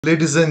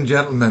Ladies and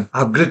gentlemen, I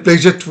have great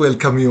pleasure to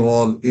welcome you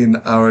all in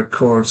our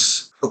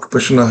course,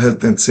 Occupational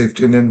Health and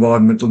Safety and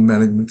Environmental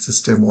Management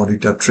System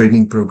Auditor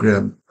Training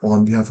Program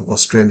on behalf of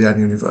Australian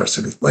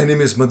University. My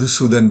name is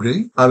Madhusudan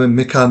Ray. I'm a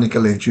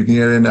mechanical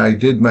engineer and I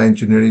did my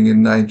engineering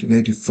in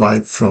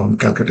 1985 from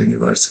Calcutta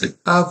University.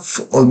 I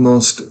have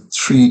almost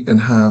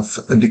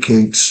 3.5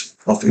 decades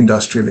of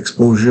industrial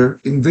exposure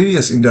in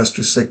various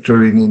industry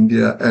sectors in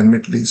India and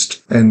Middle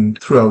East and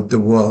throughout the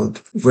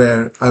world,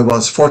 where I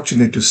was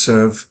fortunate to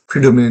serve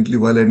predominantly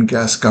oil and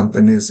gas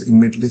companies in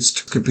Middle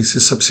East,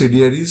 KPC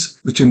subsidiaries,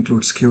 which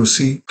includes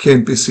QC,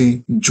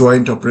 KPC,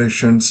 joint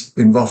operations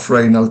in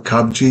Wafra Al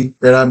Kabji,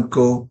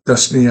 Aramco,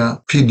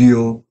 Tasnia,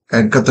 PDO,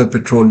 and Qatar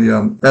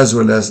Petroleum, as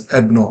well as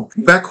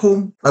ADNOC. Back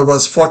home, I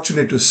was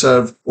fortunate to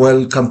serve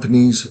oil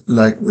companies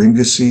like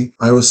Wondershare,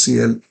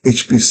 IOCL,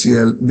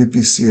 HPCL,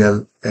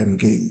 BPCL, and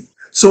GAIL.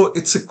 So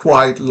it's a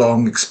quite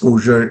long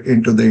exposure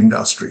into the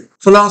industry.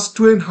 For the last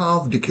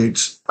 2.5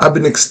 decades, I've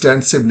been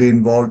extensively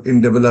involved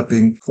in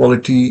developing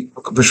quality,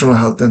 occupational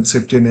health and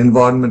safety and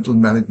environmental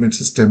management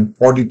system,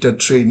 auditor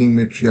training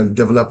material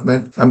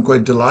development. I'm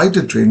quite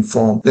delighted to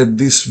inform that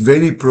this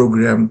very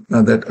program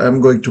that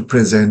I'm going to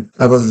present,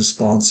 I was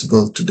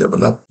responsible to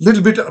develop. A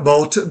little bit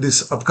about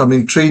this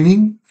upcoming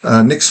training.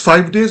 Next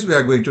 5 days, we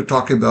are going to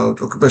talk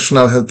about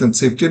occupational health and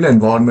safety and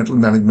environmental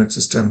management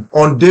system.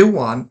 On day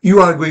 1,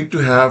 you are going to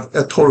have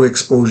a thorough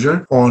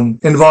exposure on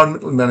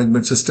environmental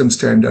management system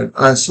standard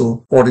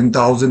ISO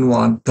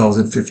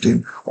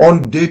 14001-2015.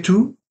 On day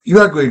 2, you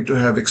are going to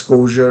have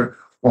exposure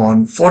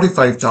on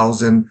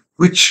 45,000,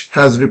 which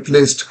has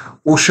replaced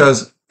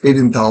OSHA's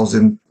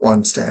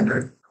 18,001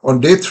 standard. On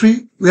day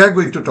 3, we are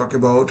going to talk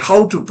about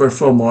how to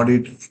perform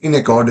audit in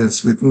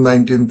accordance with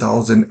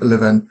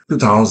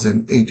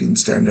 19,011-2018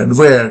 standard,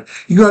 where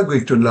you are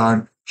going to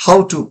learn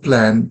how to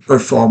plan,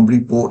 perform,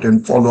 report,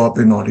 and follow up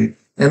in audit,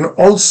 and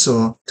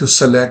also to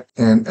select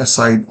and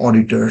assign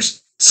auditors.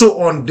 So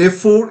on day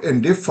 4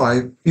 and day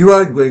 5, you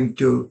are going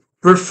to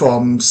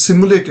perform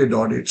simulated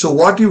audit. So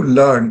what you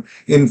learn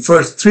in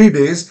first 3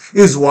 days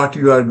is what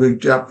you are going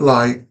to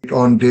apply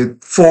on day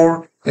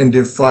 4 and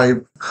day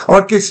 5.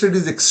 Our case study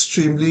is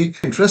extremely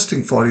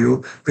interesting for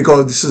you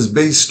because this is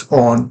based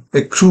on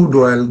a crude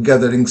oil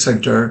gathering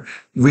center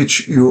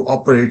which you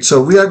operate.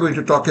 So we are going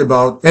to talk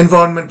about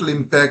environmental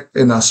impact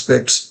and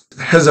aspects,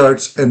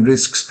 hazards and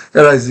risks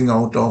arising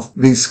out of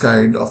this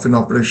kind of an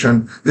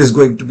operation. This is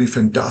going to be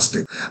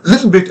fantastic. A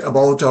little bit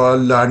about our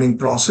learning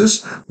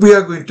process. We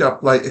are going to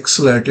apply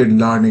accelerated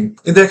learning.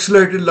 In the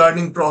accelerated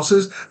learning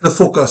process, the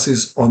focus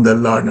is on the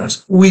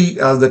learners. We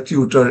as the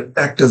tutor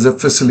act as a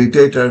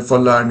facilitator for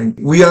learning.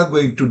 We are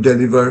going to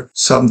deliver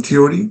some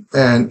theory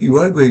and you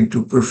are going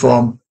to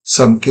perform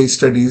some case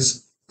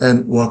studies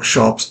and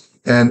workshops,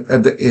 and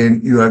at the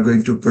end you are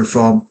going to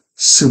perform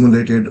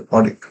simulated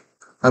audit.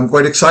 I'm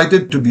quite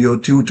excited to be your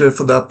tutor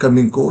for the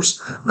upcoming course.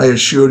 I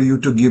assure you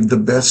to give the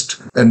best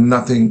and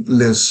nothing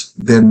less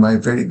than my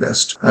very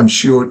best. I'm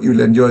sure you'll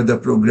enjoy the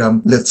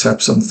program. Let's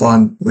have some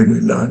fun when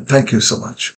we learn. Thank you so much.